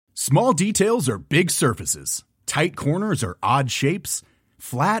Small details are big surfaces. Tight corners are odd shapes.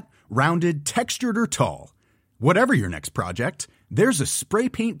 Flat, rounded, textured, or tall. Whatever your next project, there's a spray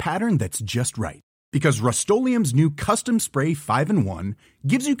paint pattern that's just right. Because Rust-Oleum's new Custom Spray 5-in-1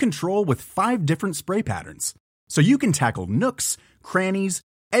 gives you control with 5 different spray patterns. So you can tackle nooks, crannies,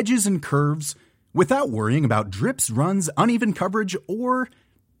 edges, and curves without worrying about drips, runs, uneven coverage, or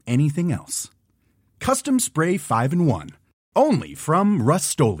anything else. Custom Spray 5-in-1. Only from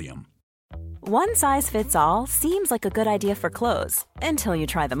Rust-Oleum. One size fits all seems like a good idea for clothes until you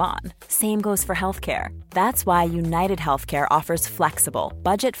try them on. Same goes for healthcare. That's why United Healthcare offers flexible,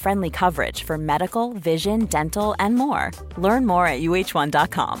 budget-friendly coverage for medical, vision, dental, and more. Learn more at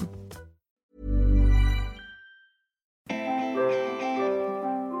uh1.com.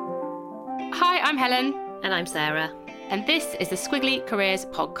 Hi, I'm Helen. And I'm Sarah. And this is the Squiggly Careers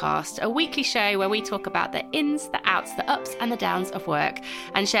Podcast, a weekly show where we talk about the ins, the outs, the ups and the downs of work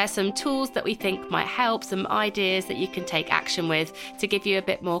and share some tools that we think might help, some ideas that you can take action with to give you a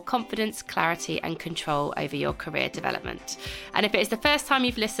bit more confidence, clarity and control over your career development. And if it is the first time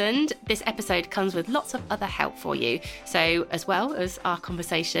you've listened, this episode comes with lots of other help for you. So as well as our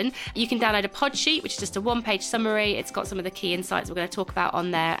conversation, you can download a pod sheet, which is just a one-page summary. It's got some of the key insights we're going to talk about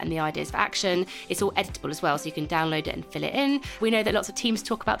on there and the ideas for action. It's all editable as well, so you can download it and fill it in. We know that lots of teams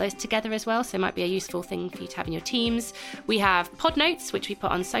talk about those together as well, so it might be a useful thing for you to have in your teams. We have pod notes, which we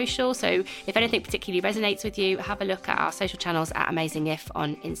put on social, so if anything particularly resonates with you, have a look at our social channels at Amazing If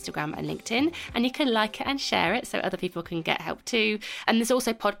on Instagram and LinkedIn, and you can like it and share it so other people can get help too. And there's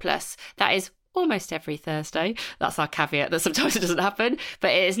also Pod Plus, that is almost every Thursday. That's our caveat that sometimes it doesn't happen,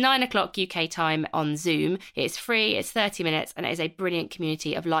 but it is 9:00 UK time on Zoom. It's free, it's 30 minutes, and it is a brilliant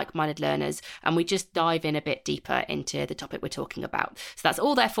community of like-minded learners, and we just dive in a bit deeper into the topic we're talking about. So that's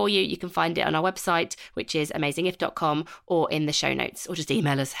all there for you. You can find it on our website, which is amazingif.com, or in the show notes, or just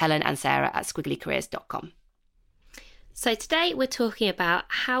email us, Helen and Sarah at squigglycareers.com. So today we're talking about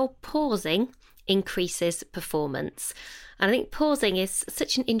how pausing increases performance. And I think pausing is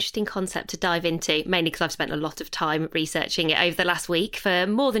such an interesting concept to dive into, mainly because I've spent a lot of time researching it over the last week for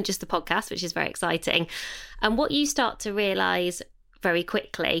more than just the podcast, which is very exciting. And what you start to realise very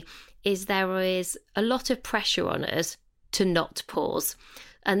quickly is there is a lot of pressure on us to not pause.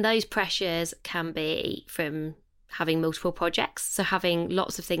 And those pressures can be from having multiple projects, so having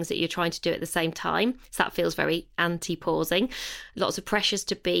lots of things that you're trying to do at the same time, so that feels very anti-pausing. Lots of pressures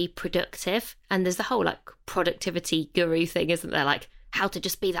to be productive, and there's the whole like productivity guru thing, isn't there, like how to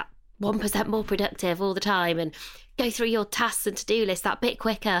just be that 1% more productive all the time and go through your tasks and to-do list that bit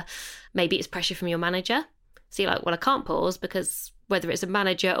quicker. Maybe it's pressure from your manager, so you're like, well, I can't pause because whether it's a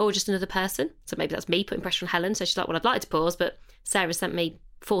manager or just another person, so maybe that's me putting pressure on Helen, so she's like, well, I'd like to pause, but Sarah sent me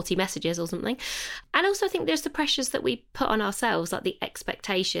 40 messages or something. And also I think there's the pressures that we put on ourselves, like the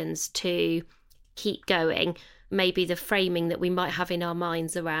expectations to keep going, maybe the framing that we might have in our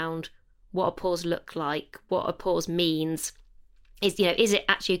minds around what a pause look like, what a pause means. Is it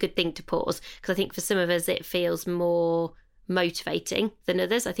actually a good thing to pause? Because I think for some of us it feels more motivating than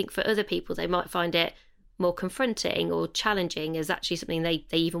others. I think for other people they might find it more confronting or challenging as actually something they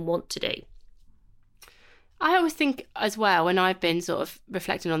even want to do. I always think as well, when I've been sort of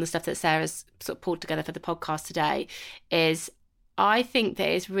reflecting on the stuff that Sarah's sort of pulled together for the podcast today, is I think that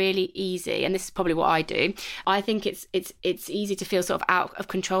it's really easy, and this is probably what I do, I think it's easy to feel sort of out of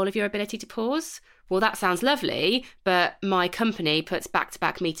control of your ability to pause. Well, that sounds lovely, but my company puts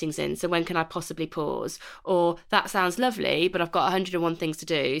back-to-back meetings in, so when can I possibly pause? Or that sounds lovely, but I've got 101 things to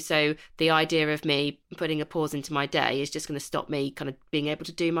do, so the idea of me putting a pause into my day is just going to stop me kind of being able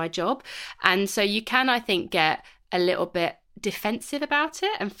to do my job. And so you can, I think, get a little bit defensive about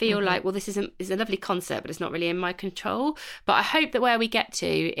it and feel like, well, this is a lovely concept, but it's not really in my control. But I hope that where we get to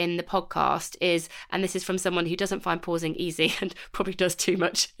in the podcast is, and this is from someone who doesn't find pausing easy and probably does too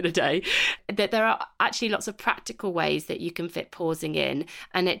much in a day, that there are actually lots of practical ways that you can fit pausing in,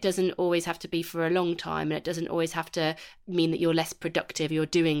 and it doesn't always have to be for a long time, and it doesn't always have to mean that you're less productive, you're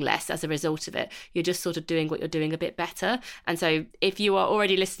doing less as a result of it. You're just sort of doing what you're doing a bit better. And so if you are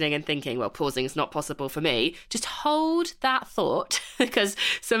already listening and thinking, well, pausing is not possible for me, just hold that thought because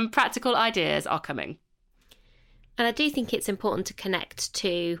some practical ideas are coming. And I do think it's important to connect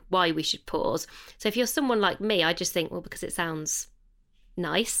to why we should pause. So if you're someone like me, I just think, well, because it sounds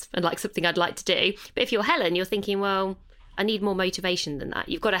nice and like something I'd like to do. But if you're Helen, you're thinking, well, I need more motivation than that.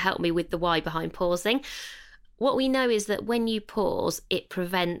 You've got to help me with the why behind pausing. What we know is that when you pause, it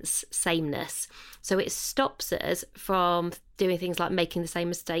prevents sameness. So it stops us from doing things like making the same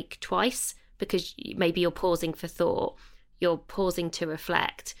mistake twice, because maybe you're pausing for thought, you're pausing to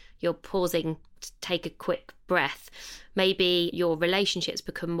reflect, you're pausing take a quick breath. Maybe your relationships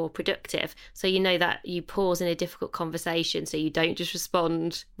become more productive. So you know that you pause in a difficult conversation, so you don't just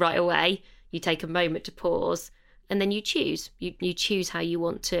respond right away. You take a moment to pause, and then you choose. You choose how you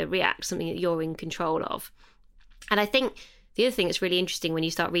want to react, something that you're in control of. And I think the other thing that's really interesting when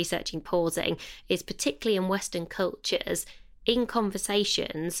you start researching pausing is, particularly in Western cultures, in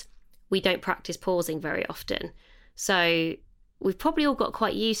conversations, we don't practice pausing very often. So we've probably all got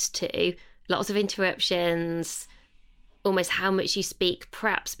quite used to lots of interruptions, almost how much you speak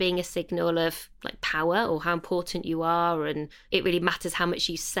perhaps being a signal of like power or how important you are, and it really matters how much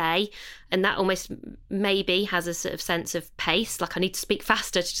you say. And that almost maybe has a sort of sense of pace, like I need to speak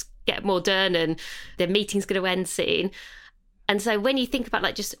faster to just get more done and the meeting's going to end soon. And so when you think about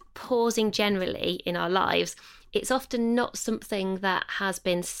like just pausing generally in our lives, it's often not something that has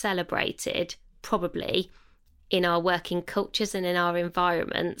been celebrated probably in our working cultures and in our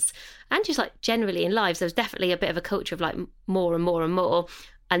environments, and just like generally in lives. There's definitely a bit of a culture of like more and more and more.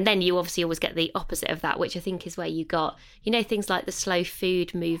 And then you obviously always get the opposite of that, which I think is where you got, you know, things like the slow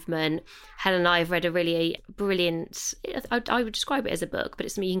food movement. Helen and I have read a really brilliant, I would describe it as a book, but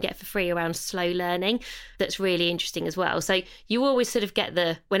it's something you can get for free around slow learning that's really interesting as well. So you always sort of get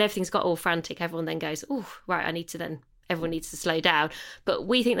when everything's got all frantic, everyone then goes, oh, right, everyone needs to slow down. But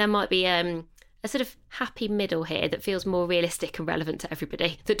we think there might be a sort of happy middle here that feels more realistic and relevant to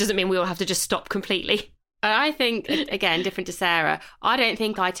everybody. That doesn't mean we all have to just stop completely. I think, again, different to Sarah, I don't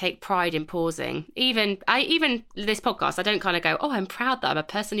think I take pride in pausing. Even this podcast, I don't kind of go, oh, I'm proud that I'm a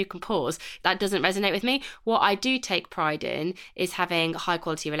person who can pause. That doesn't resonate with me. What I do take pride in is having high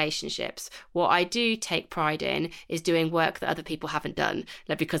quality relationships. What I do take pride in is doing work that other people haven't done,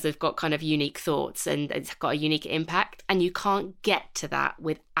 like because they've got kind of unique thoughts and it's got a unique impact. And you can't get to that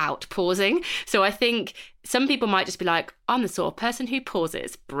without pausing. So I think some people might just be like, I'm the sort of person who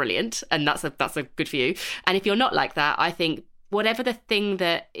pauses. Brilliant. And that's a good for you. And if you're not like that, I think whatever the thing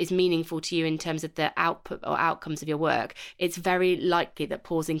that is meaningful to you in terms of the output or outcomes of your work, it's very likely that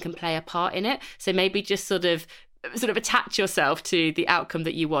pausing can play a part in it. So maybe just sort of attach yourself to the outcome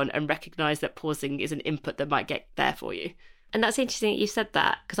that you want and recognise that pausing is an input that might get there for you. And that's interesting that you said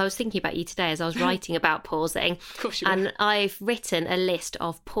that, because I was thinking about you today as I was writing about pausing. Of course you were. And I've written a list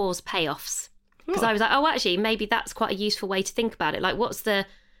of pause payoffs. Because I was like, oh, actually, maybe that's quite a useful way to think about it. Like, what's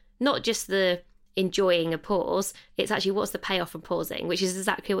not just the enjoying a pause, it's actually what's the payoff from pausing, which is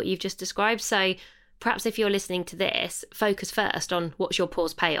exactly what you've just described. So perhaps if you're listening to this, focus first on what's your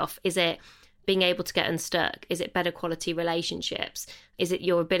pause payoff. Is it being able to get unstuck? Is it better quality relationships? Is it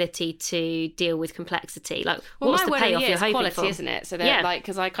your ability to deal with complexity? Like, what's the payoff you're hoping quality, for? Isn't it? So like,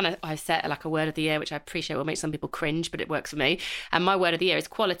 because I set like a word of the year, which I appreciate will make some people cringe, but it works for me. And my word of the year is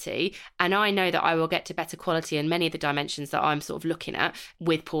quality. And I know that I will get to better quality in many of the dimensions that I'm sort of looking at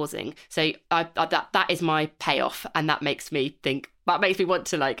with pausing. So that is my payoff, and that makes me think. That makes me want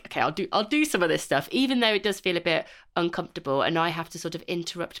to like, okay, I'll do some of this stuff, even though it does feel a bit uncomfortable, and I have to sort of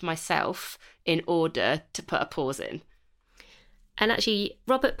interrupt myself in order to put a pause in. And actually,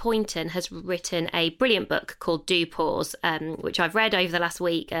 Robert Poynton has written a brilliant book called Do Pause, which I've read over the last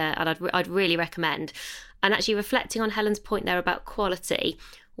week, and I'd really recommend. And actually, reflecting on Helen's point there about quality,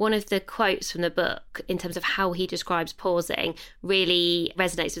 one of the quotes from the book in terms of how he describes pausing really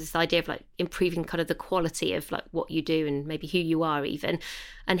resonates with this idea of like improving kind of the quality of like what you do and maybe who you are even.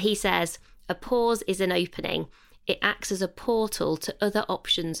 And he says, a pause is an opening. It acts as a portal to other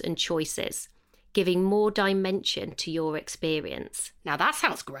options and choices, giving more dimension to your experience. Now that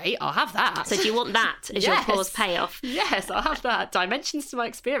sounds great. I'll have that. So do you want that as your pause payoff? Yes, I'll have that. Dimensions to my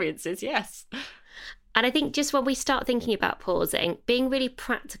experiences, yes. And I think just when we start thinking about pausing, being really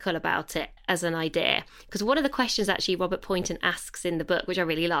practical about it as an idea, because one of the questions actually Robert Poynton asks in the book, which I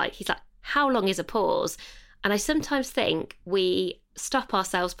really like, he's like, how long is a pause? And I sometimes think we stop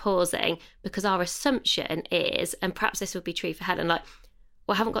ourselves pausing because our assumption is, and perhaps this would be true for Helen, like,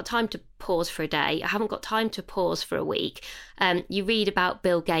 well, I haven't got time to pause for a day. I haven't got time to pause for a week. You read about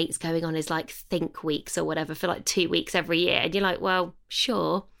Bill Gates going on his like think weeks or whatever for like 2 weeks every year. And you're like, well,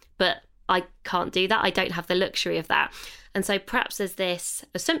 sure, but I can't do that. I don't have the luxury of that. And so perhaps there's this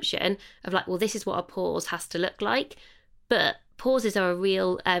assumption of like, well, this is what a pause has to look like. But pauses are a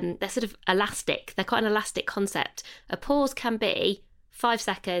real, they're sort of elastic. They're quite an elastic concept. A pause can be 5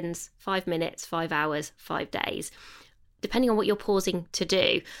 seconds, 5 minutes, 5 hours, 5 days, depending on what you're pausing to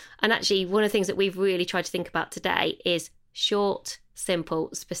do. And actually, one of the things that we've really tried to think about today is short, simple,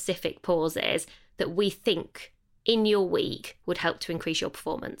 specific pauses that we think in your week would help to increase your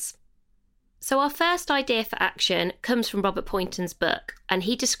performance. So our first idea for action comes from Robert Poynton's book, and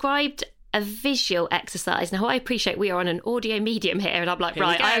he described a visual exercise. Now, I appreciate we are on an audio medium here, and I'm like,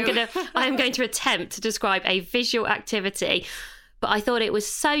 right, I am going to attempt to describe a visual activity. But I thought it was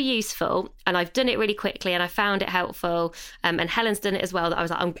so useful, and I've done it really quickly, and I found it helpful. And Helen's done it as well, that I was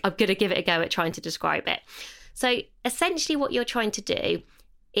like, I'm going to give it a go at trying to describe it. So essentially what you're trying to do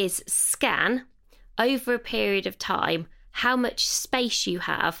is scan over a period of time how much space you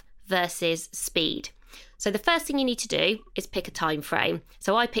have versus speed. So the first thing you need to do is pick a time frame.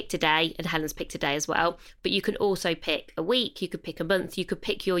 So I picked a day, and Helen's picked a day as well, but you can also pick a week, you could pick a month, you could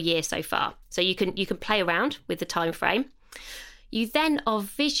pick your year so far. So you can play around with the time frame. You then are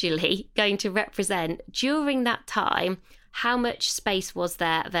visually going to represent during that time how much space was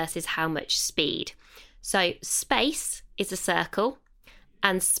there versus how much speed. So space is a circle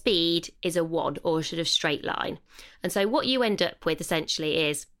and speed is a 1 or a sort of straight line. And so what you end up with essentially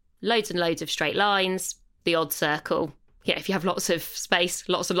is loads and loads of straight lines, the odd circle. Yeah, if you have lots of space,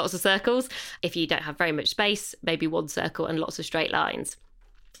 lots and lots of circles. If you don't have very much space, maybe one circle and lots of straight lines.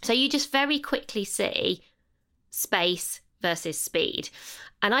 So you just very quickly see space versus speed.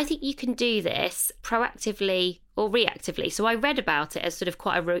 And I think you can do this proactively or reactively. So I read about it as sort of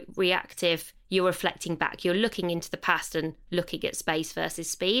quite a reactive, you're reflecting back, you're looking into the past and looking at space versus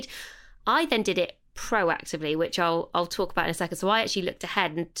speed. I then did it proactively, which I'll talk about in a second. So I actually looked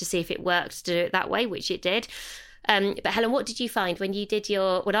ahead and to see if it worked to do it that way, which it did. But Helen, what did you find when you did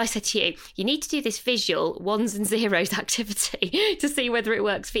when I said to you, you need to do this visual ones and zeros activity to see whether it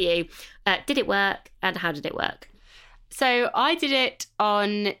works for you? Did it work, and how did it work? So I did it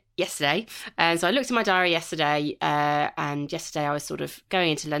on yesterday. So I looked at my diary yesterday, and yesterday I was sort of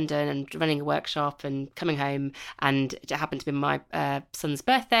going into London and running a workshop and coming home, and it happened to be my son's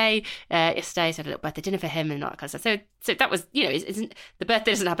birthday yesterday, so I had a little birthday dinner for him and all that kind of stuff. So that was, the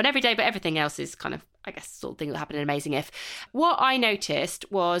birthday doesn't happen every day, but everything else is kind of, I guess, sort of thing that happened in Amazing If. What I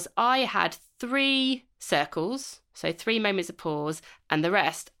noticed was I had 3 circles, so 3 moments of pause, and the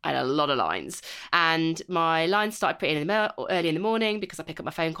rest, I had a lot of lines. And my lines started pretty early in the morning because I pick up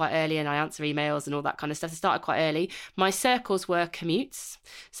my phone quite early and I answer emails and all that kind of stuff. It started quite early. My circles were commutes.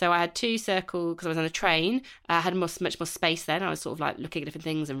 So I had 2 circles because I was on a train. I had much more space then. I was sort of like looking at different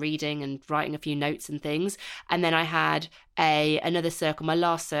things and reading and writing a few notes and things. And then I had another circle. My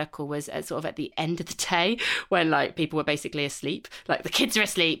last circle was sort of at the end of the day when like people were basically asleep. Like the kids are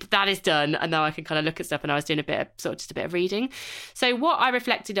asleep, that is done. And now I can kind of look at stuff, and I was doing just a bit of reading. So what I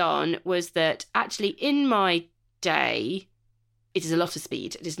reflected on was that actually in my day, it is a lot of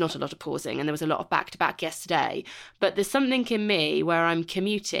speed. It is not a lot of pausing. And there was a lot of back-to-back yesterday. But there's something in me where I'm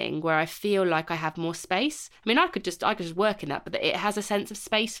commuting, where I feel like I have more space. I mean, I could just work in that, but it has a sense of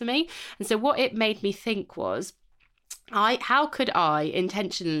space for me. And so what it made me think was, how could I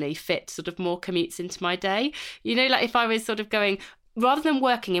intentionally fit sort of more commutes into my day? Like if I was sort of going, rather than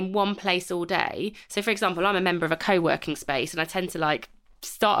working in one place all day. So for example, I'm a member of a co-working space and I tend to like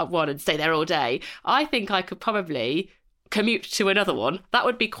start at one and stay there all day. I think I could probably commute to another one. That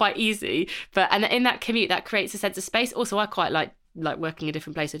would be quite easy. And in that commute, that creates a sense of space. Also, I quite like working in a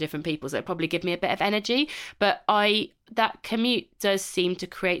different place with different people, so it probably give me a bit of energy. But that commute does seem to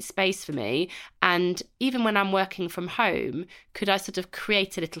create space for me. And even when I'm working from home, could I sort of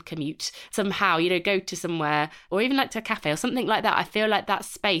create a little commute somehow, go to somewhere, or even like to a cafe or something like that? I feel like that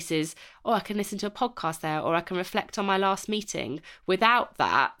space is, I can listen to a podcast there, or I can reflect on my last meeting. Without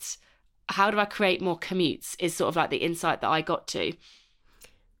that, how do I create more commutes is sort of like the insight that I got to.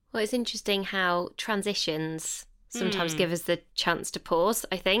 Well, it's interesting how transitions sometimes give us the chance to pause,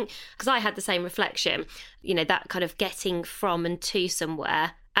 I think, because I had the same reflection. That kind of getting from and to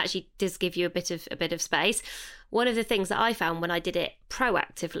somewhere actually does give you a bit of space. One of the things that I found when I did it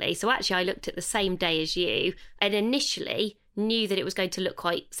proactively, so actually I looked at the same day as you and initially knew that it was going to look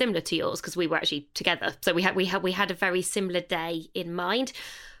quite similar to yours because we were actually together. So we had a very similar day in mind,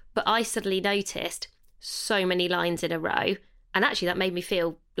 but I suddenly noticed so many lines in a row, and actually that made me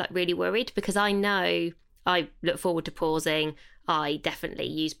feel like really worried because I know I look forward to pausing. I definitely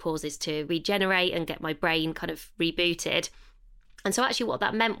use pauses to regenerate and get my brain kind of rebooted. And so actually what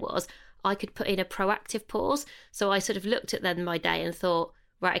that meant was I could put in a proactive pause. So I sort of looked at then my day and thought,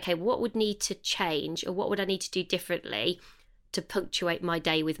 right, okay, what would need to change, or what would I need to do differently to punctuate my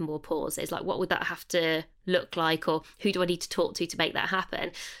day with more pauses? Like what would that have to look like, or who do I need to talk to make that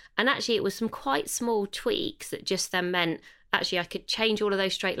happen? And actually it was some quite small tweaks that just then meant actually I could change all of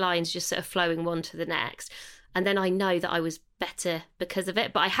those straight lines just sort of flowing one to the next. And then I know that I was better because of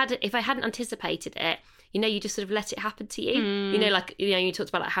it. But if I hadn't anticipated it, you just sort of let it happen to you. You talked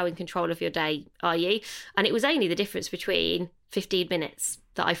about like how in control of your day are you? And it was only the difference between 15 minutes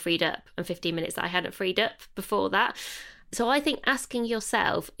that I freed up and 15 minutes that I hadn't freed up before that. So I think asking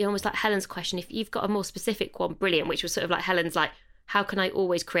yourself, almost like Helen's question, if you've got a more specific one, brilliant, which was sort of like Helen's, like, how can I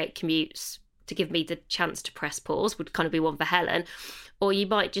always create commutes to give me the chance to press pause, would kind of be one for Helen. Or you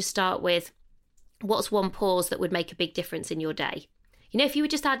might just start with, what's one pause that would make a big difference in your day? You know, if you were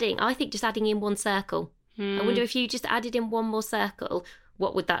just adding in one circle. I wonder if you just added in one more circle,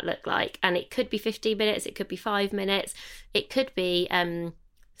 what would that look like? And it could be 15 minutes, it could be 5 minutes, it could be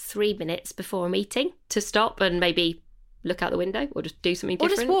 3 minutes before a meeting to stop and maybe look out the window or just do something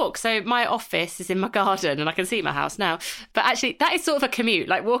different. Or just walk. So my office is in my garden and I can see my house now. But actually, that is sort of a commute,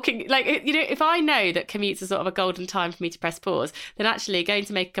 like walking. Like, you know, if I know that commutes are sort of a golden time for me to press pause, then actually going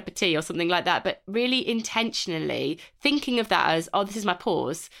to make a cup of tea or something like that, but really intentionally thinking of that as, oh, this is my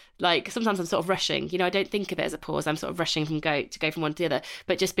pause. Like, sometimes I'm sort of rushing, you know, I don't think of it as a pause. I'm sort of rushing to go from one to the other,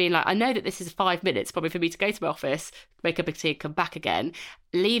 but just being like, I know that this is 5 minutes probably for me to go to my office, make a cup of tea, come back again,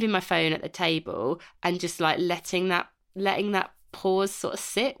 leaving my phone at the table and just like letting that pause sort of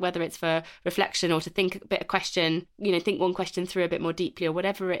sit, whether it's for reflection or to think a bit of question, you know, think one question through a bit more deeply or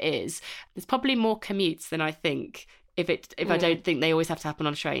whatever it is. There's probably more commutes than I think if I don't think they always have to happen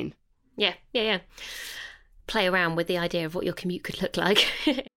on a train. Yeah. Play around with the idea of what your commute could look like.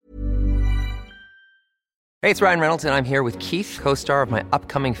 Hey, it's Ryan Reynolds, and I'm here with Keith, co-star of my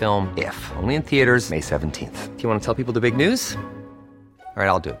upcoming film, If, only in theaters May 17th. Do you want to tell people the big news? All right,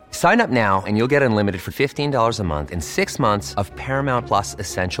 I'll do it. Sign up now and you'll get unlimited for $15 a month and 6 months of Paramount Plus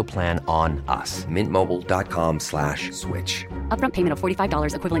Essential Plan on us. MintMobile.com/switch. Upfront payment of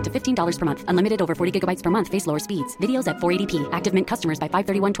 $45 equivalent to $15 per month. Unlimited over 40 gigabytes per month. Face lower speeds. Videos at 480p. Active Mint customers by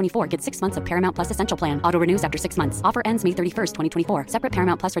 531.24 get 6 months of Paramount Plus Essential Plan. Auto renews after 6 months. Offer ends May 31st, 2024. Separate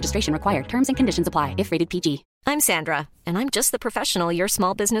Paramount Plus registration required. Terms and conditions apply if rated PG. I'm Sandra, and I'm just the professional your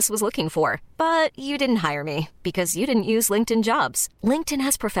small business was looking for. But you didn't hire me because you didn't use LinkedIn Jobs. LinkedIn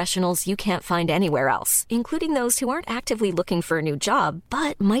has professionals you can't find anywhere else, including those who aren't actively looking for a new job,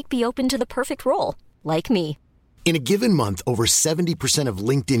 but might be open to the perfect role, like me. In a given month, over 70% of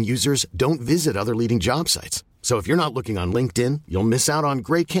LinkedIn users don't visit other leading job sites. So if you're not looking on LinkedIn, you'll miss out on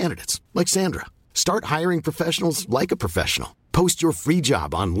great candidates like Sandra. Start hiring professionals like a professional. Post your free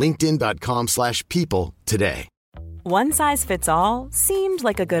job on linkedin.com/people today. One size fits all seemed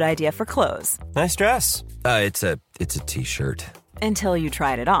like a good idea for clothes. Nice dress. It's a t-shirt. Until you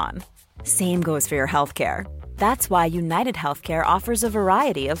tried it on. Same goes for your healthcare. That's why United Healthcare offers a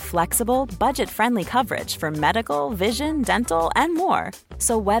variety of flexible, budget-friendly coverage for medical, vision, dental, and more.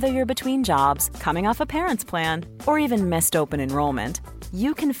 So whether you're between jobs, coming off a parent's plan, or even missed open enrollment,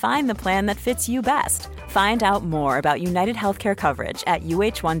 you can find the plan that fits you best. Find out more about United Healthcare coverage at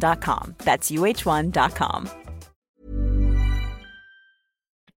UH1.com. That's UH1.com.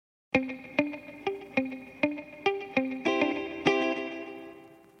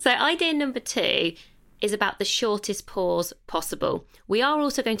 So idea number 2 is about the shortest pause possible. We are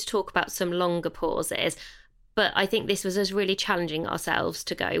also going to talk about some longer pauses, but I think this was us really challenging ourselves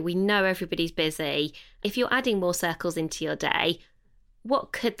to go, we know everybody's busy. If you're adding more circles into your day,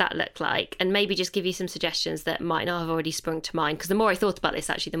 what could that look like? And maybe just give you some suggestions that might not have already sprung to mind, because the more I thought about this,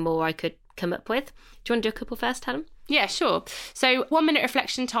 actually, the more I could come up with. Do you want to do a couple first, Helen? Yeah, sure. So 1 minute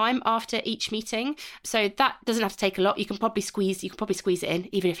reflection time after each meeting. So that doesn't have to take a lot. You can probably squeeze it in,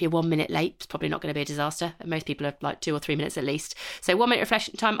 even if you're 1 minute late. It's probably not going to be a disaster. Most people are like 2 or 3 minutes at least. So 1 minute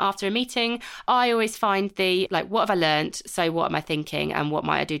reflection time after a meeting. I always find what have I learned? So what am I thinking? And what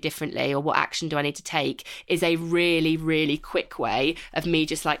might I do differently? Or what action do I need to take? Is a really, really quick way of me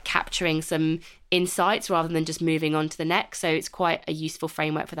just like capturing some insights rather than just moving on to the next. So it's quite a useful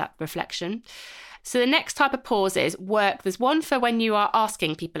framework for that reflection. So the next type of pauses work. There's one for when you are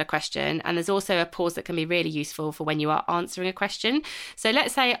asking people a question, and there's also a pause that can be really useful for when you are answering a question. So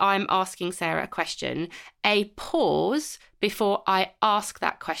let's say I'm asking Sarah a question. A pause before I ask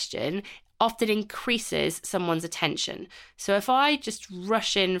that question often increases someone's attention. So if I just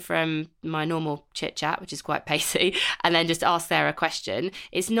rush in from my normal chit chat, which is quite pacey, and then just ask Sarah a question,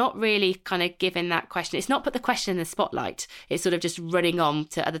 it's not really kind of giving that question. It's not put the question in the spotlight. It's sort of just running on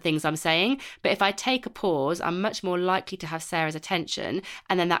to other things I'm saying. But if I take a pause, I'm much more likely to have Sarah's attention.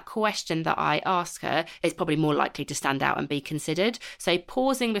 And then that question that I ask her is probably more likely to stand out and be considered. So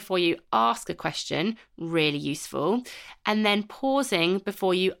pausing before you ask a question, really useful. And then pausing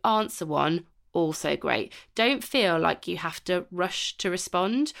before you answer one, also great. Don't feel like you have to rush to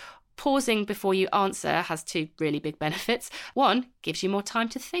respond. pausing before you answer has two really big benefits. One, gives you more time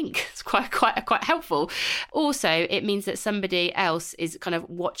to think. It's quite helpful. Also, it means that somebody else is kind of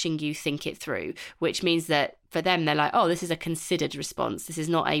watching you think it through, which means that for them, they're like, oh, this is a considered response. This is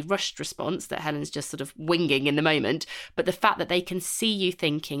not a rushed response that Helen's just sort of winging in the moment. But the fact that they can see you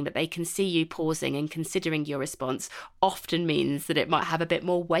thinking, that they can see you pausing and considering your response often means that it might have a bit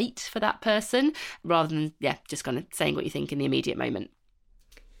more weight for that person rather than, just kind of saying what you think in the immediate moment.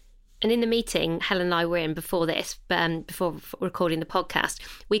 And in the meeting Helen and I were in before this, before recording the podcast,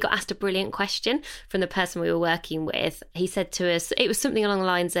 we got asked a brilliant question from the person we were working with. He said to us, it was something along the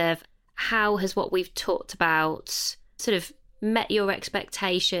lines of, how has what we've talked about sort of met your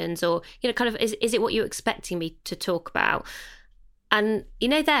expectations? Or, kind of, is it what you're expecting me to talk about? And,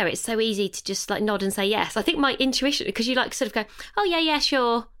 there, it's so easy to just like nod and say yes. I think my intuition, because you like sort of go, oh, yeah,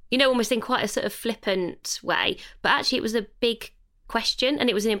 sure, almost in quite a sort of flippant way. But actually it was a big question and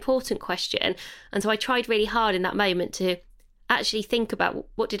it was an important question. And so I tried really hard in that moment to actually think about,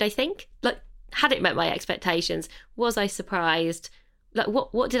 what did I think? Like, had it met my expectations? Was I surprised? Like,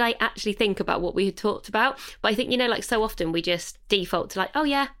 what did I actually think about what we had talked about? But I think, like so often we just default to like, oh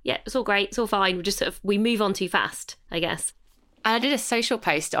yeah, it's all great, it's all fine. We just sort of, we move on too fast, I guess. And I did a social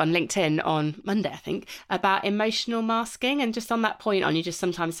post on LinkedIn on Monday, I think, about emotional masking. And just on that point you just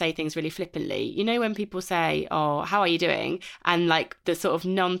sometimes say things really flippantly. When people say, oh, how are you doing? And like the sort of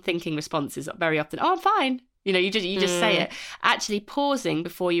non-thinking response is very often, oh, I'm fine. You just say it. Actually pausing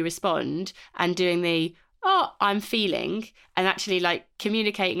before you respond and doing the, oh, I'm feeling, and actually like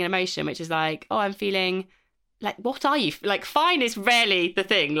communicating an emotion, which is like, oh, I'm feeling, like, what are you? Like, fine is rarely the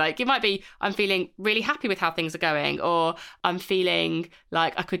thing. Like, it might be, I'm feeling really happy with how things are going, or I'm feeling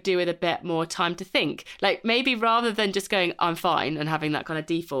like I could do with a bit more time to think. Like, maybe rather than just going, I'm fine, and having that kind of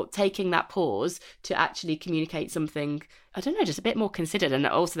default, taking that pause to actually communicate something, I don't know, just a bit more considered, and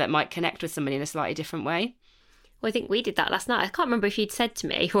also that might connect with somebody in a slightly different way. Well, I think we did that last night. I can't remember if you'd said to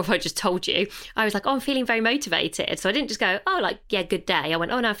me or if I just told you. I was like, oh, I'm feeling very motivated. So I didn't just go, oh, like, yeah, good day. I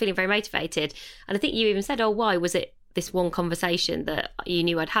went, oh, no, I'm feeling very motivated. And I think you even said, oh, why? Was it this one conversation that you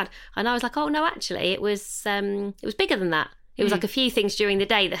knew I'd had? And I was like, oh, no, actually, it was bigger than that. It was like a few things during the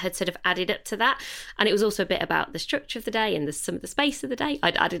day that had sort of added up to that. And it was also a bit about the structure of the day and some of the space of the day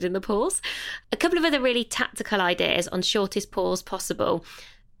I'd added in the pause. A couple of other really tactical ideas on shortest pause possible.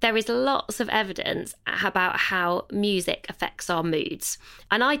 There is lots of evidence about how music affects our moods.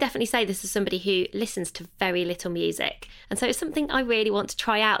 And I definitely say this as somebody who listens to very little music. And so it's something I really want to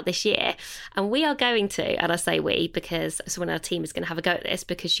try out this year. And we are going to, and I say we because someone on our team is going to have a go at this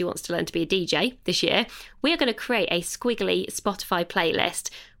because she wants to learn to be a DJ this year. We are going to create a squiggly Spotify playlist,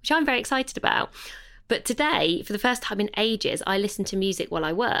 which I'm very excited about. But today, for the first time in ages, I listen to music while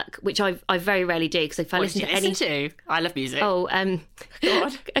I work, which I very rarely do. Because if I listen to any, I love music. Oh,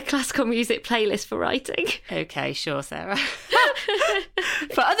 a classical music playlist for writing. Okay, sure, Sarah.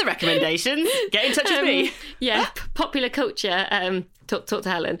 For other recommendations, get in touch with me. Yeah, popular culture. Talk to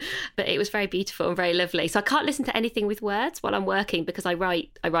Helen. But it was very beautiful and very lovely. So I can't listen to anything with words while I'm working because I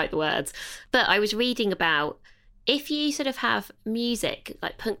write the words. But I was reading about, if you sort of have music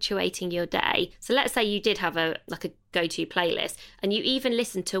like punctuating your day, so let's say you did have a go-to playlist and you even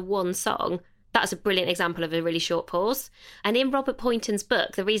listen to one song, that's a brilliant example of a really short pause. And in Robert Poynton's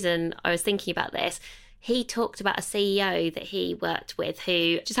book, the reason I was thinking about this, he talked about a CEO that he worked with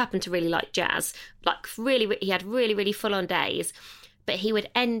who just happened to really like jazz. Like really, he had really, really full-on days, but he would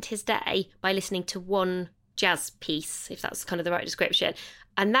end his day by listening to one jazz piece, if that's kind of the right description.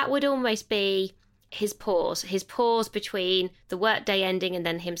 And that would almost be his pause between the workday ending and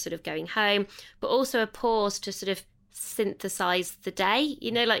then him sort of going home, but also a pause to sort of synthesize the day,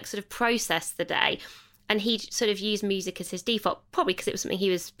 like sort of process the day. And he sort of used music as his default, probably because it was something he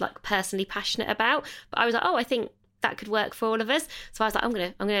was like personally passionate about. But I was like, oh, I think that could work for all of us. So I was like, I'm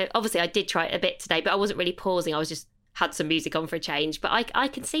gonna. Obviously, I did try it a bit today, but I wasn't really pausing. I was just had some music on for a change, but I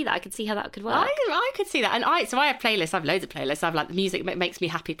can see that. I can see how that could work. I could see that. And I have playlists. I have loads of playlists. I have like the music makes me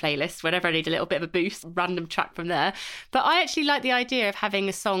happy playlist. Whenever I need a little bit of a boost, random track from there. But I actually like the idea of having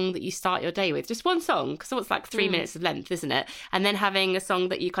a song that you start your day with, just one song, because it's like 3 minutes of length, isn't it? And then having a song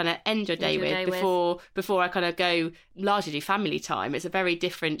that you kind of end your day with before I kind of go largely do family time. It's a very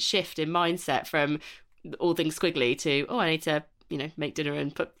different shift in mindset from all things squiggly to, oh, I need to make dinner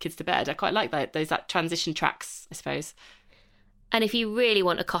and put kids to bed. I quite like those transition tracks, I suppose. And if you really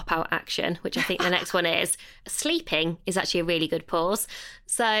want a cop-out action, which I think the next one is, sleeping is actually a really good pause.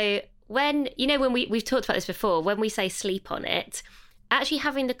 So when we've talked about this before, when we say sleep on it, actually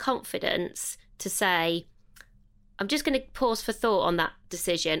having the confidence to say, I'm just going to pause for thought on that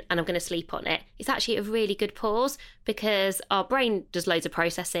decision and I'm going to sleep on it. It's actually a really good pause because our brain does loads of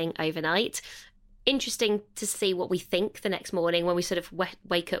processing overnight. Interesting to see what we think the next morning when we sort of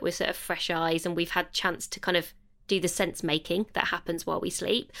wake up with sort of fresh eyes and we've had chance to kind of do the sense making that happens while we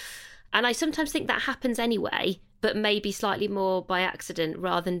sleep. And I sometimes think that happens anyway, but maybe slightly more by accident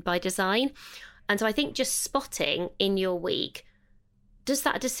rather than by design. And so I think just spotting in your week, does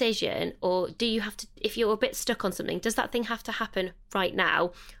that decision, or do you have to, if you're a bit stuck on something, does that thing have to happen right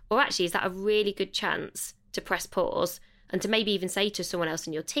now? Or actually, is that a really good chance to press pause and to maybe even say to someone else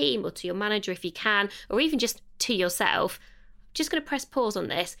in your team or to your manager if you can, or even just to yourself, just going to press pause on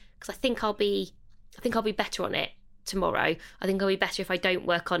this because I think I'll be better on it tomorrow. I think I'll be better if I don't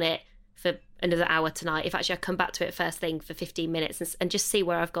work on it for another hour tonight. If actually I come back to it first thing for 15 minutes and just see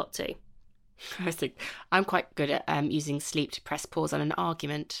where I've got to. I think I'm quite good at using sleep to press pause on an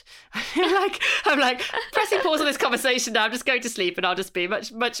argument. I'm like pressing pause on this conversation now. I'm just going to sleep, and I'll just be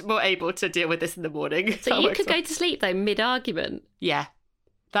much more able to deal with this in the morning. So you could go to sleep though mid-argument. Yeah.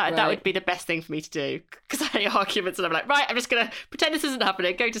 That would be the best thing for me to do, because I hate arguments, and I'm like, right, I'm just going to pretend this isn't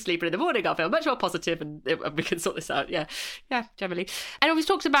happening, go to sleep, and in the morning I'll feel much more positive and we can sort this out. Yeah, generally. And we've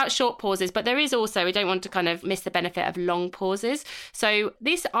talked about short pauses, but there is also, we don't want to kind of miss the benefit of long pauses. So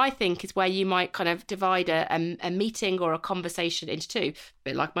this, I think, is where you might kind of divide a meeting or a conversation into two, a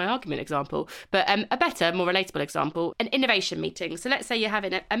bit like my argument example, but a better, more relatable example, an innovation meeting. So let's say you're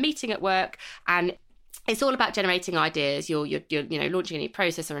having a meeting at work and it's all about generating ideas. You're launching a new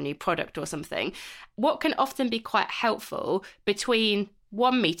process or a new product or something. What can often be quite helpful between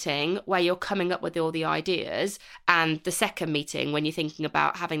one meeting where you're coming up with all the ideas and the second meeting when you're thinking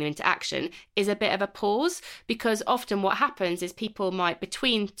about having them into action is a bit of a pause, because often what happens is people might,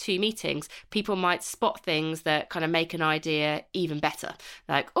 between two meetings, people might spot things that kind of make an idea even better.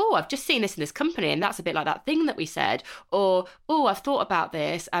 Like, oh, I've just seen this in this company and that's a bit like that thing that we said. Or, oh, I've thought about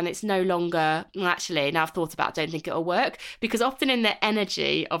this and it's no longer, actually, now I've thought about it, don't think it'll work. Because often in the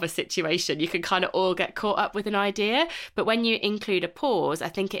energy of a situation, you can kind of all get caught up with an idea. But when you include a pause, I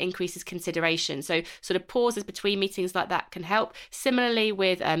think it increases consideration. So sort of pauses between meetings like that can help. Similarly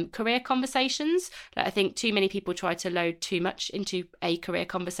with career conversations, I think too many people try to load too much into a career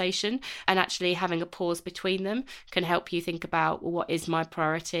conversation, and actually having a pause between them can help you think about, well, what is my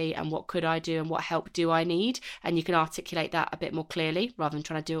priority and what could I do and what help do I need? And you can articulate that a bit more clearly rather than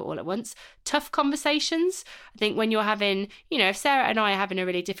trying to do it all at once. Tough conversations, I think when you're having, if Sarah and I are having a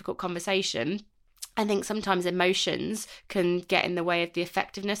really difficult conversation, I think sometimes emotions can get in the way of the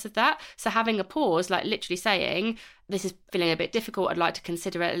effectiveness of that. So having a pause, like literally saying, this is feeling a bit difficult, I'd like to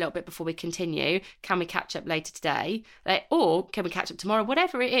consider it a little bit before we continue. Can we catch up later today? Or can we catch up tomorrow?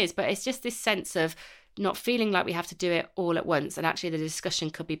 Whatever it is. But it's just this sense of not feeling like we have to do it all at once. And actually the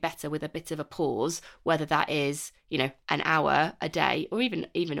discussion could be better with a bit of a pause, whether that is, an hour, a day, or even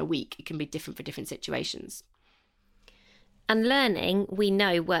a week. It can be different for different situations. And learning, we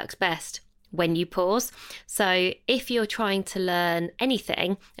know, works best when you pause. So if you're trying to learn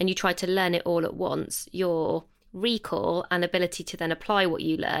anything and you try to learn it all at once, your recall and ability to then apply what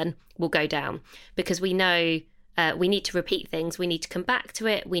you learn will go down, because we know we need to repeat things, we need to come back to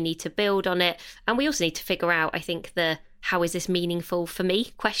it, we need to build on it, and we also need to figure out, I think, the how is this meaningful for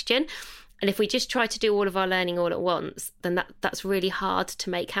me question. And if we just try to do all of our learning all at once, then that's really hard to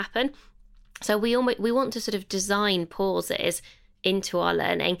make happen. So we want to sort of design pauses into our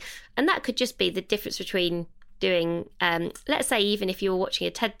learning, and that could just be the difference between doing let's say, even if you were watching a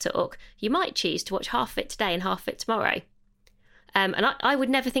TED talk, you might choose to watch half of it today and half of it tomorrow, and I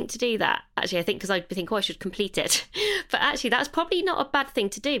would never think to do that, actually. I think because I'd think, I should complete it. But actually that's probably not a bad thing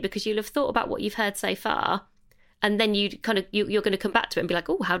to do, because you'll have thought about what you've heard so far, and then you're going to come back to it and be like,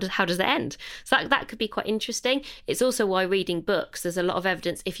 oh, how does it end? So that could be quite interesting. It's also why reading books, there's a lot of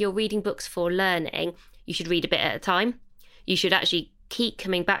evidence, if you're reading books for learning, you should read a bit at a time. You should actually keep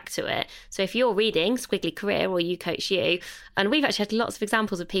coming back to it. So if you're reading Squiggly Career or You Coach You, and we've actually had lots of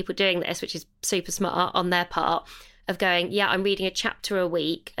examples of people doing this, which is super smart on their part, of going, yeah, I'm reading a chapter a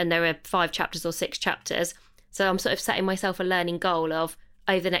week and there are 5 chapters or 6 chapters. So I'm sort of setting myself a learning goal of,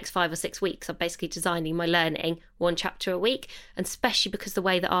 over the next 5 or 6 weeks, I'm basically designing my learning 1 chapter a week. And especially because the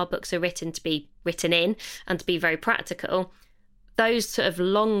way that our books are written to be written in and to be very practical, those sort of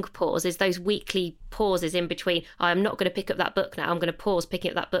long pauses, those weekly pauses in between, I'm not going to pick up that book now, I'm going to pause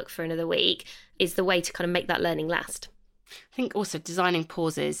picking up that book for another week, is the way to kind of make that learning last. I think also designing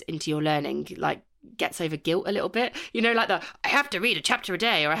pauses into your learning, gets over guilt a little bit. I have to read a chapter a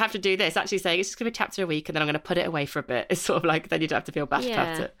day, or I have to do this. Actually saying it's just going to be a chapter a week and then I'm going to put it away for a bit. It's sort of like, then you don't have to feel bad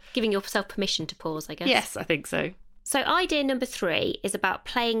about it. Giving yourself permission to pause, I guess. Yes, I think so. So idea number 3 is about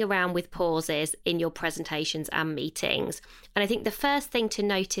playing around with pauses in your presentations and meetings. And I think the first thing to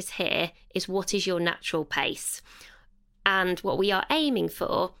notice here is what is your natural pace. And what we are aiming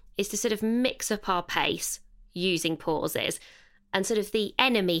for is to sort of mix up our pace using pauses. And sort of the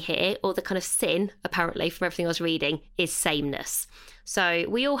enemy here, or the kind of sin, apparently, from everything I was reading, is sameness. So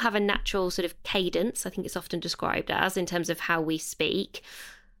we all have a natural sort of cadence, I think it's often described as, in terms of how we speak.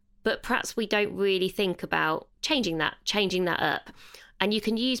 But perhaps we don't really think about changing that up. And you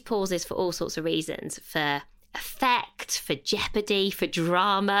can use pauses for all sorts of reasons, for effect, for jeopardy, for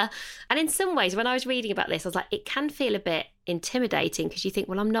drama. And in some ways, when I was reading about this, I was like, it can feel a bit intimidating because you think,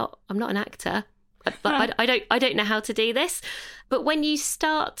 well, I'm not an actor. I don't know how to do this. But when you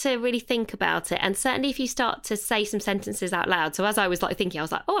start to really think about it, and certainly if you start to say some sentences out loud, so as I was like thinking, I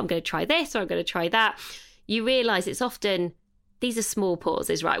was like, oh, I'm going to try this or I'm going to try that, you realise it's often, these are small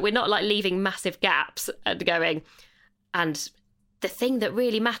pauses, right? We're not like leaving massive gaps and going, and the thing that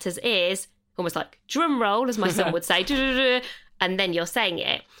really matters is almost like drum roll, as my son would say, and then you're saying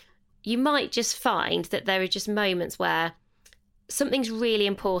it. You might just find that there are just moments where something's really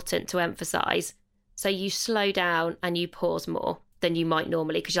important to emphasise. So you slow down and you pause more than you might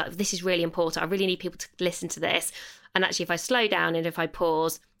normally because you're like, this is really important. I really need people to listen to this. And actually, if I slow down and if I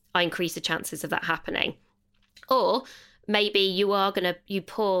pause, I increase the chances of that happening. Or maybe you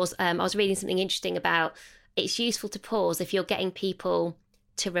pause. I was reading something interesting about it's useful to pause if you're getting people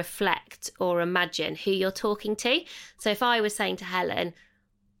to reflect or imagine who you're talking to. So if I was saying to Helen,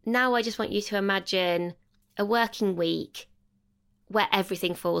 now I just want you to imagine a working week where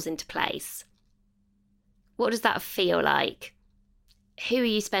everything falls into place. What does that feel like? Who are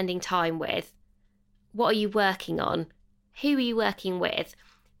you spending time with? What are you working on? Who are you working with?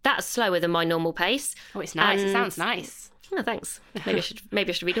 That's slower than my normal pace. Oh, it's nice. It sounds nice. Oh, thanks. Maybe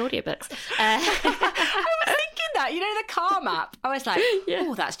I should read audiobooks. I was thinking that, the Calm app. I was like,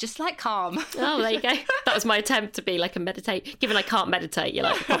 oh, that's just like Calm. Oh, there you go. That was my attempt to be like a meditate. Given I can't meditate, you're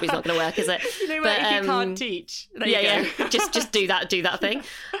like, probably not going to work, is it? If you can't teach. There you go. Just do that thing.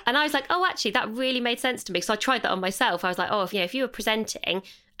 And I was like, oh, actually, that really made sense to me. So I tried that on myself. I was like, oh, if you were presenting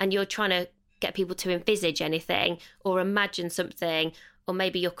and you're trying to get people to envisage anything or imagine something, or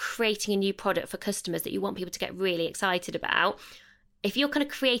maybe you're creating a new product for customers that you want people to get really excited about, if you're kind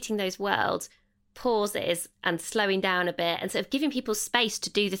of creating those worlds, pauses and slowing down a bit and sort of giving people space to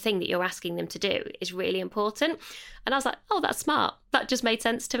do the thing that you're asking them to do is really important. And I was like, oh, that's smart. That just made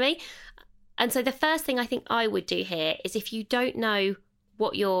sense to me. And so the first thing I think I would do here is, if you don't know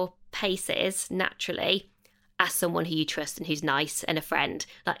what your pace is naturally, ask someone who you trust and who's nice and a friend.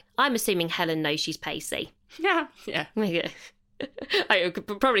 Like, I'm assuming Helen knows she's pacey. Yeah.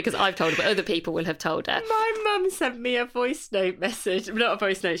 Probably because I've told her, but other people will have told her. My mum sent me a voice note message. Not a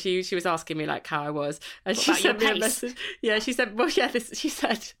voice note. She was asking me like how I was, and she sent me a message. Yeah, she said, she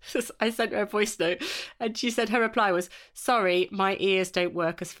said, I sent her a voice note, and she said her reply was, "Sorry, my ears don't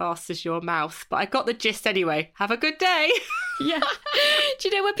work as fast as your mouth, but I got the gist anyway. Have a good day." Yeah. Do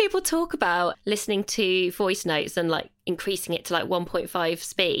you know when people talk about listening to voice notes and like increasing it to like 1.5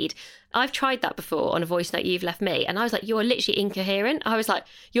 speed? I've tried that before on a voice note you've left me, and I was like, you're literally incoherent. I was like,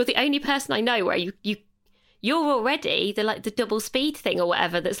 you're the only person I know where you're already the double speed thing or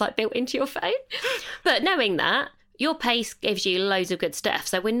whatever that's like built into your phone. But knowing that, your pace gives you loads of good stuff.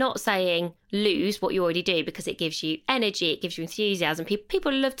 So we're not saying lose what you already do, because it gives you energy, it gives you enthusiasm.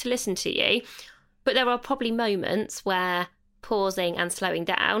 People love to listen to you, but there are probably moments where pausing and slowing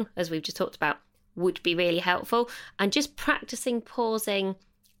down, as we've just talked about, would be really helpful. And just practicing pausing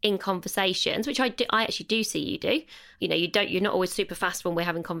in conversations, which I actually do see you do. You're not always super fast when we're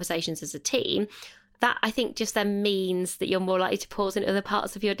having conversations as a team. That, I think, just then means that you're more likely to pause in other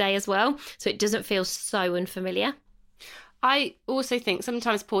parts of your day as well, so it doesn't feel so unfamiliar. I also think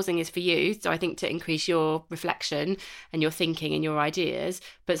sometimes pausing is for you, so I think to increase your reflection and your thinking and your ideas,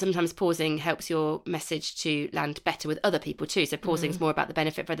 but sometimes pausing helps your message to land better with other people too. So pausing is more about the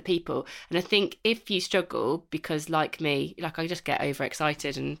benefit for other people. And I think if you struggle, because like me, I just get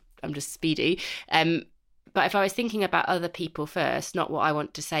overexcited and I'm just speedy, but if I was thinking about other people first, not what I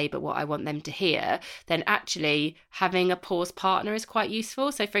want to say, but what I want them to hear, then actually having a pause partner is quite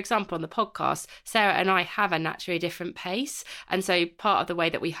useful. So, for example, on the podcast, Sarah and I have a naturally different pace. And so part of the way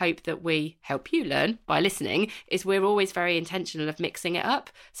that we hope that we help you learn by listening is we're always very intentional of mixing it up.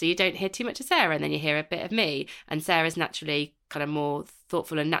 So you don't hear too much of Sarah and then you hear a bit of me. And Sarah's naturally kind of more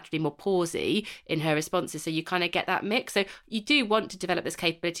thoughtful and naturally more pausey in her responses, so you kind of get that mix. So you do want to develop this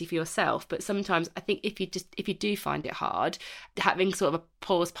capability for yourself, but sometimes I think if you do find it hard, having sort of a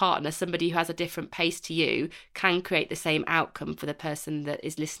pause partner, somebody who has a different pace to you, can create the same outcome for the person that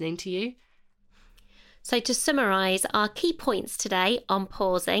is listening to you. So to summarise our key points today on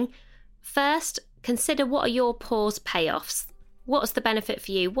pausing, first, consider what are your pause payoffs? What's the benefit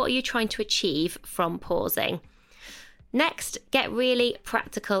for you? What are you trying to achieve from pausing? Next, get really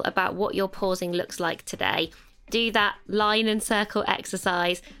practical about what your pausing looks like today. Do that line and circle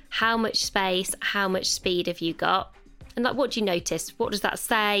exercise. How much space, how much speed have you got? And what do you notice? What does that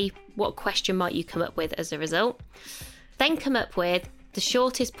say? What question might you come up with as a result? Then come up with the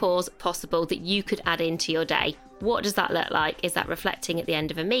shortest pause possible that you could add into your day. What does that look like? Is that reflecting at the end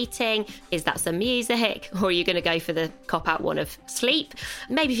of a meeting? Is that some music? Or are you going to go for the cop-out one of sleep?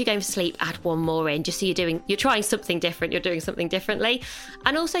 Maybe if you're going for sleep, add one more in, just so you're trying something different, you're doing something differently.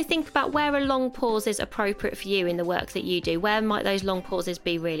 And also think about where are long pauses appropriate for you in the work that you do? Where might those long pauses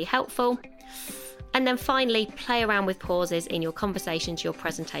be really helpful? And then finally, play around with pauses in your conversations, your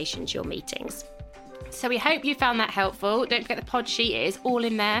presentations, your meetings. So we hope you found that helpful. Don't forget the pod sheet, it is all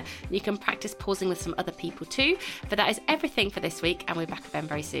in there. You can practice pausing with some other people too. But that is everything for this week, and we're back again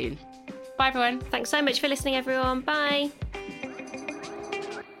very soon. Bye everyone. Thanks so much for listening, everyone. Bye.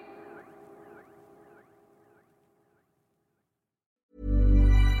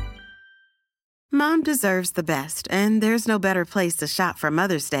 Mom deserves the best, and there's no better place to shop for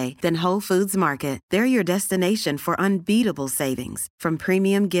Mother's Day than Whole Foods Market. They're your destination for unbeatable savings, from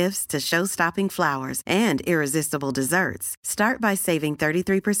premium gifts to show-stopping flowers and irresistible desserts. Start by saving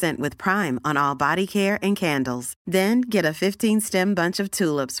 33% with Prime on all body care and candles. Then get a 15-stem bunch of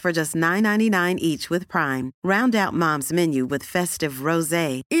tulips for just $9.99 each with Prime. Round out Mom's menu with festive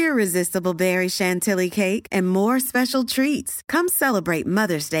rosé, irresistible berry chantilly cake, and more special treats. Come celebrate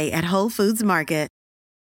Mother's Day at Whole Foods Market.